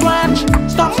 don't you scratch.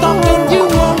 Stop, stop, don't you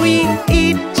worry.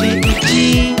 Itchy,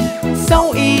 itchy,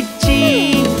 so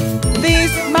itchy.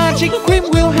 This magic cream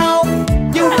will help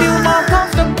you feel more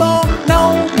comfortable.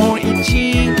 No more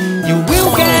itchy, you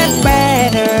will get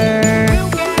better.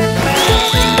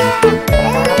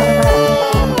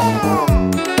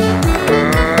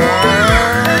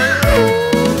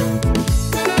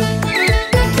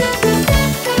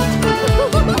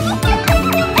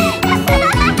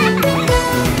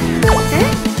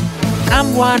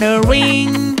 I'm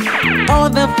watering all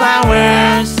the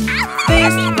flowers.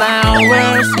 This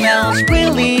flower smells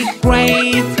really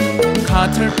great.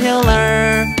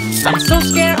 Caterpillar, I'm so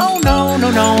scared, oh no,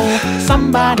 no, no.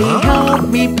 Somebody help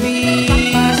me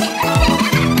please.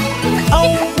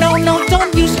 Oh no, no,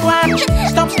 don't you scratch.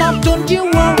 Stop, stop, don't you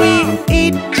worry.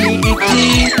 Itchy,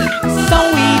 itchy, so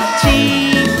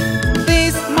itchy.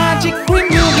 This magic cream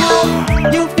will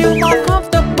help you feel more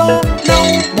comfortable.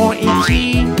 No more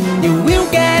itchy, you will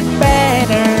get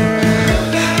better.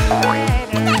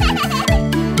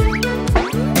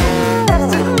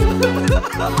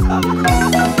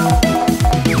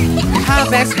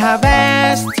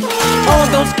 harvest all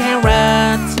those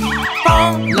carrots.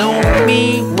 Follow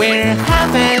me, we're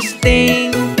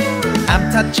harvesting.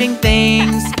 I'm touching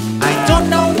things, I don't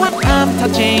know what I'm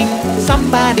touching.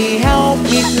 Somebody help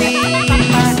me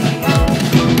please.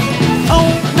 Oh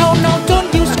no, no,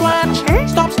 don't you scratch.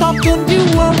 Stop, stop, don't you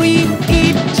worry.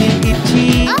 Itchy,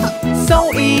 itchy,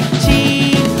 so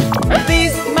itchy.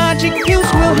 These magic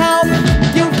pills will help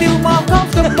you feel more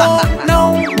comfortable. No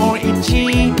more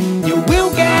itchy, you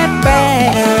will get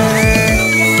better.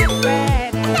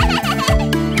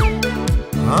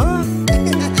 Huh?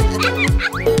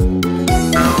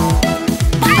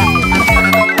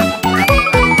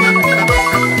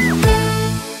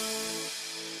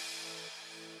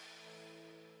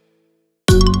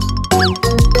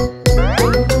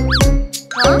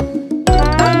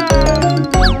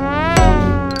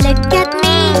 Look at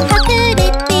me, how could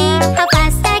it be? How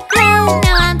fast I grow,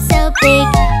 now I'm so big.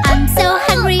 I'm so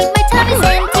hungry, my tummy's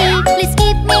empty. Please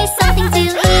give me something to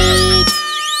eat.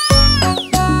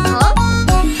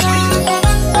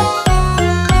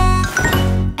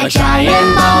 A giant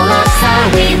bowl of sound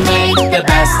we make, the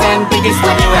best and biggest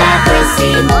one you ever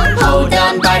seen. Hold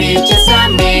on buddy, just a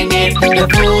minute, the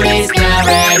food is now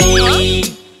ready.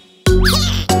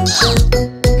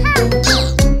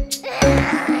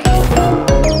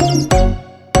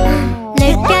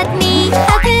 Look at me,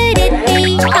 how could it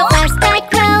be? How fast I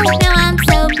grow, now I'm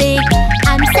so big.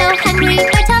 I'm so hungry,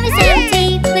 my tummy's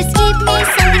empty. Please give me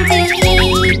something to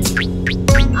eat.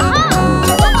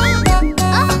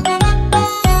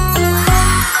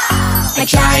 A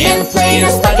giant plate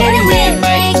of spaghetti we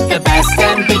make, the best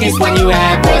and biggest one you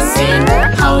ever seen.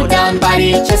 Hold on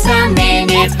buddy, just a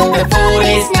minute, the food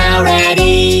is now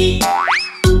ready.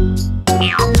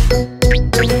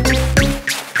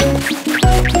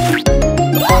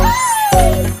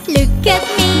 Look at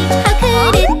me, how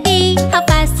could it be? How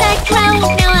fast I grow,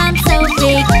 now I'm so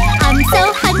big. I'm so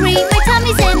hungry, my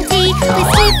tummy's empty.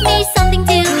 Please give me something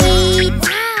to eat.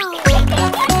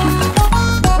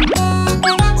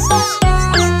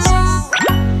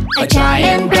 A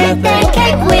giant birthday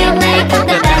cake we'll make,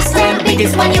 the best and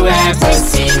biggest one you ever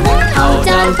seen. Hold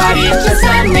on buddy, just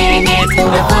a minute,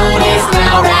 the food is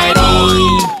now ready.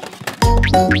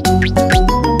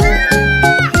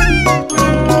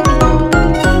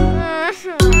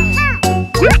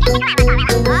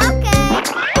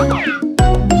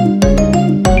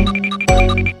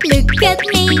 Look at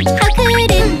me, how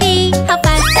could it be? How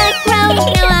fast I grow,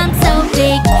 now I'm so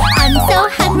big. I'm so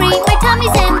hungry, my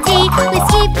tummy's empty. Please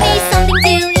give me something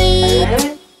to eat.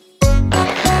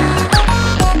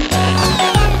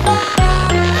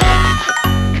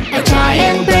 A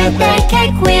giant birthday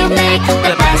cake we'll make,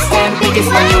 the best and biggest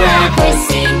one you ever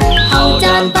seen. Hold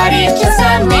on buddy, just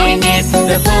a minute,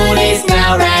 the food is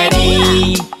now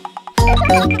ready.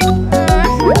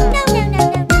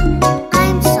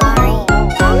 I'm sorry.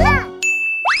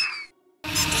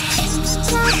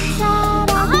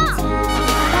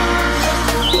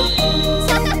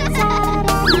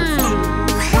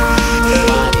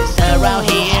 Around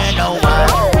here, no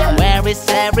one. Where is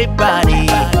everybody?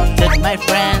 Did my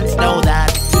friends know that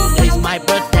today's my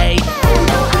birthday?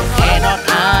 Cannot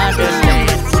understand,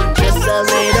 just a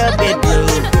little bit blue.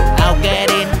 I'll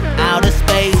get in outer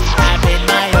space, having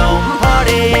my own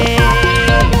party.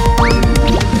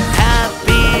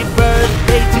 Happy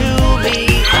birthday to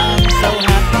me, I'm so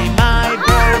happy. My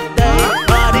birthday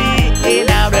party in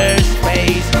outer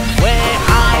space, where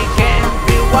I can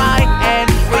feel wide and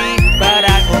free. But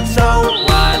I also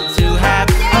want to have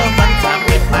a fun time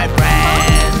with my friends.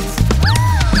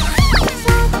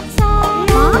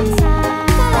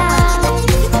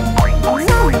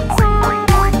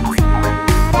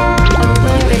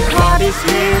 Birthday party's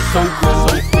here, so cool,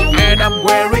 and I'm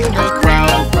wearing a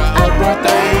crown. A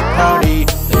birthday party,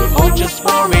 they all just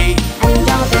worry. And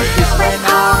all the kids friends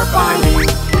are partying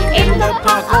in the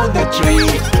park on the tree.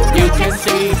 You can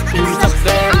see who's up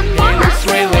there, and it's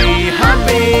really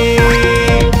happy.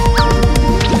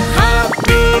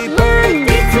 Happy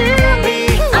birthday to me,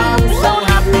 I'm so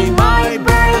happy. My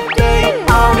birthday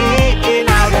party in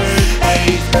outer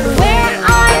space, where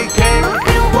I can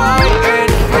feel wide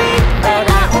and free. But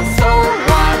I also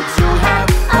want to have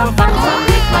a fun time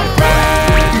with my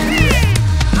friends.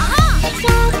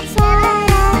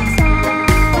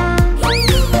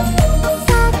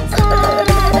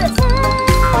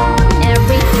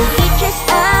 Every teacher's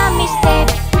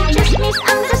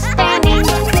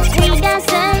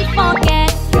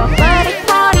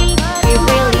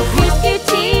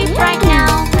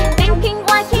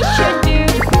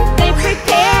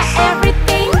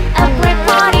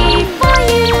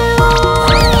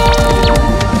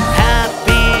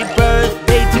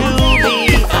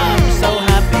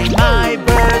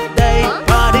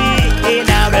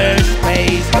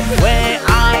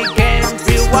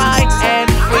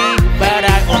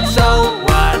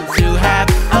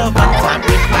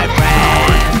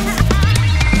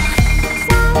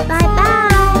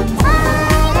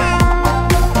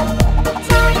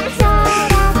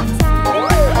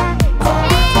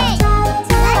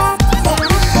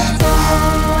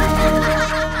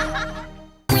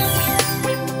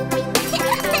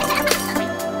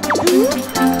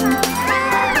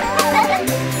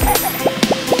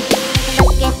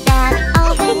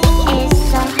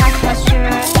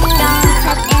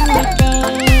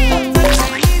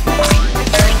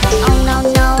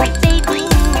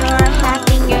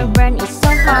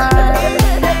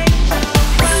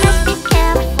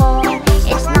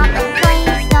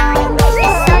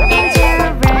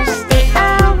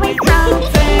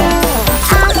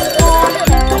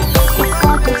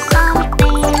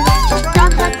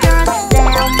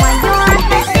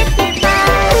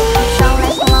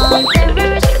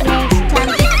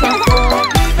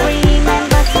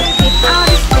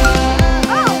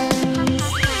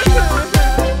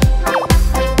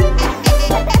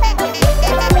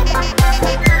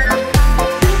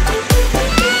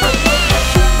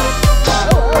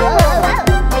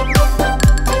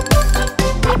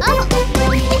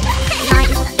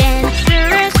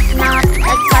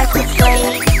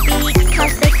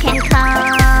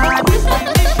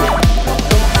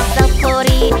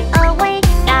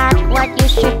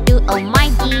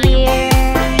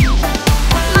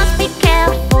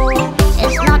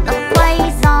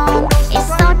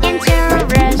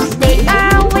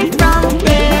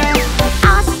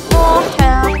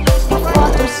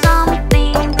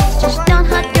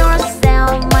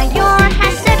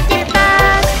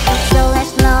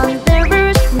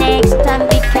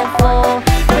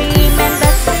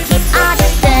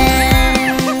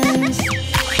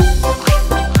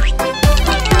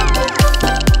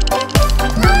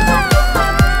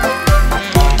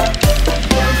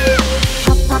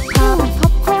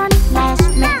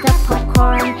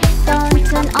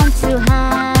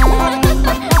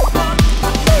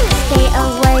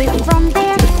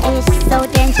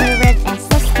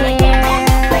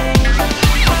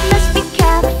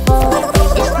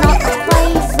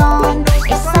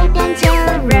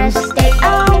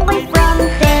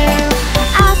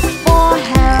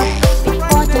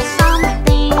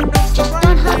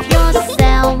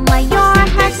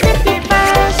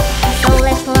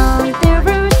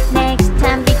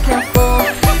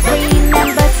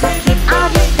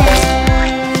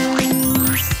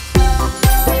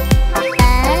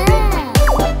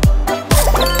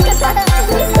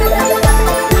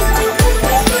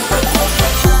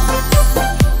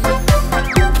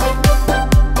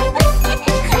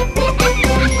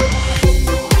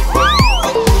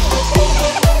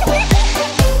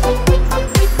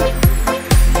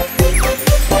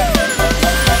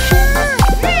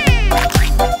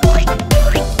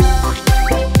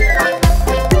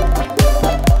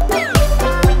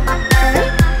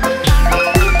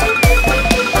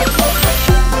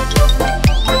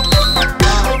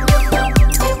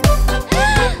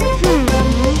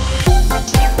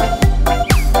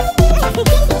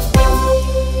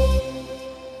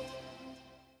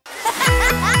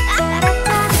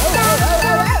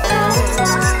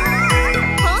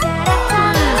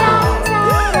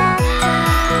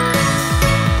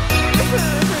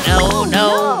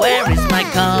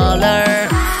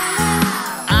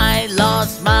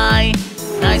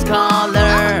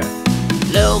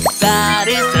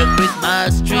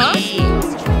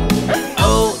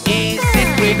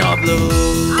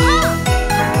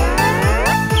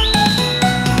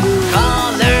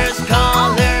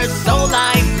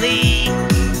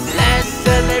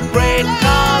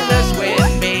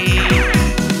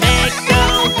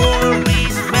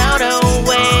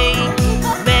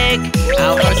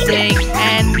sing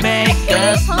and make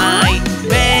us smile.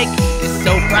 Make it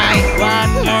so bright, what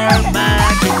a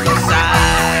magical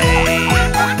sight.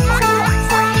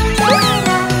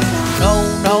 No,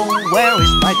 no, where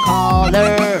is my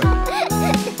collar?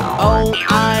 Oh,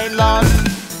 I lost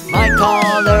my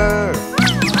collar.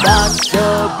 That's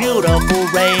a beautiful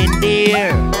reindeer.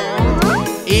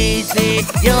 Is it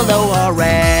yellow or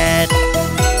red?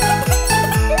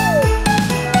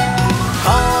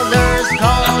 Colors,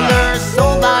 colors, so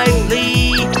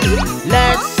lively.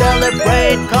 Let's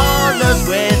celebrate colors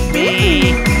with me.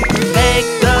 Make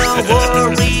the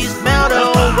worries melt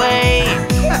away.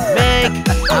 Make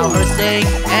our sing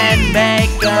and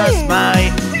make us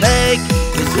smile. Make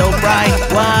it so bright,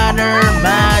 what a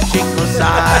magical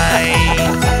sight.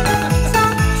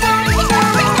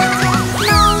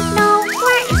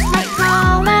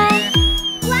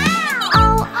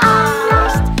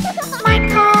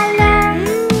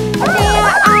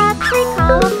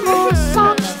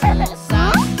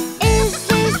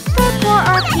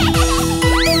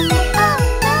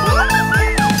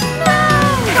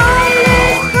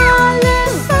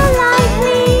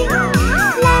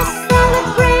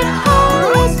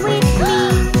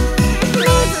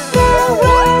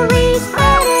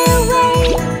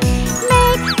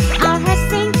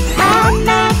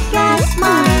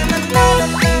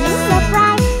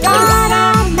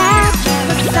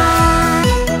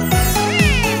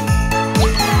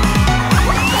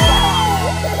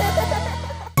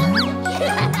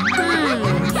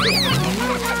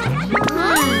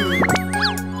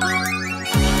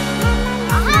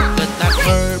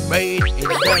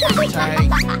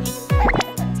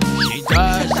 She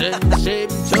doesn't seem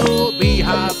to be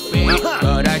happy,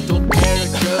 but I don't care,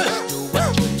 just do what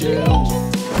you do.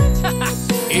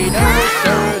 In her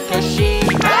circus she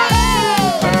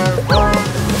has to perform.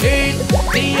 In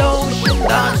the ocean,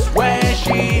 that's where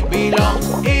she belongs.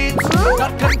 It's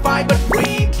not confined but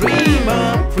free, dream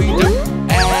of freedom.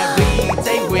 Every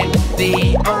day with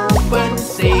the open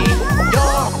sea.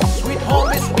 Your sweet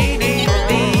home is beneath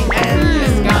the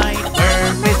endless sky.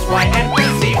 Earth is wide and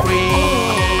busy free.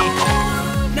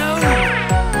 No, I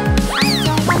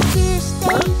don't want to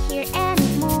stay here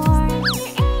anymore.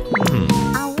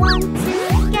 I want to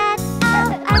get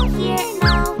out of here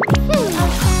now.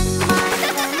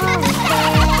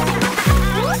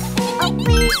 Oh,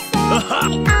 please save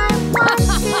me. I want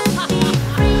to be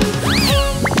free.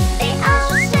 In the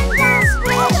ocean, that's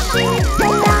where she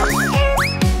belongs.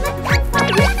 Let me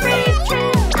find a free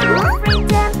tree. Our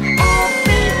freedom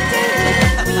every day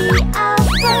with the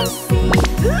open sea.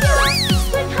 Your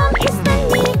sweet home is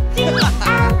beneath the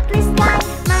endless sky.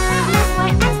 Mindless where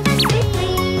I stand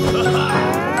safely.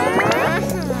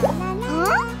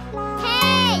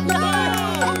 Hey!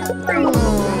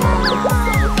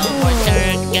 no more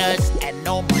circus and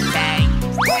no more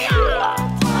bangs.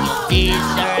 You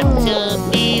deserve to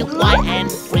be wild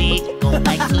and free. Go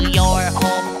back to your